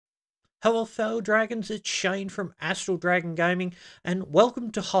Hello fellow dragons, it's Shane from Astral Dragon Gaming and welcome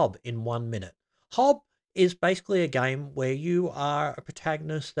to HOB in 1 minute. HOB is basically a game where you are a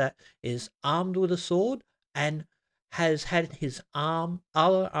protagonist that is armed with a sword and has had his other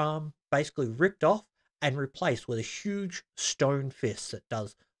arm basically ripped off and replaced with a huge stone fist that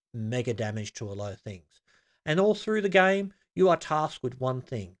does mega damage to a lot of things. And all through the game, you are tasked with one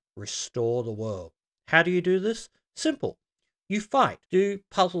thing: restore the world. How do you do this? Simple. You fight, do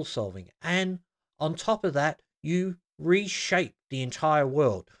puzzle solving, and on top of that, you reshape the entire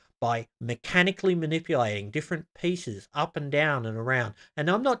world by mechanically manipulating different pieces up and down and around. And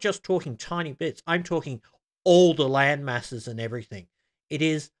I'm not just talking tiny bits, I'm talking all the land masses and everything. It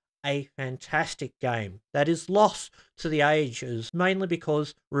is a fantastic game that is lost to the ages, mainly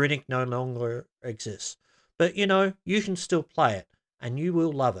because Runic no longer exists. But you know, you can still play it, and you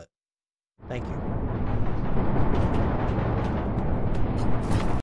will love it. Thank you.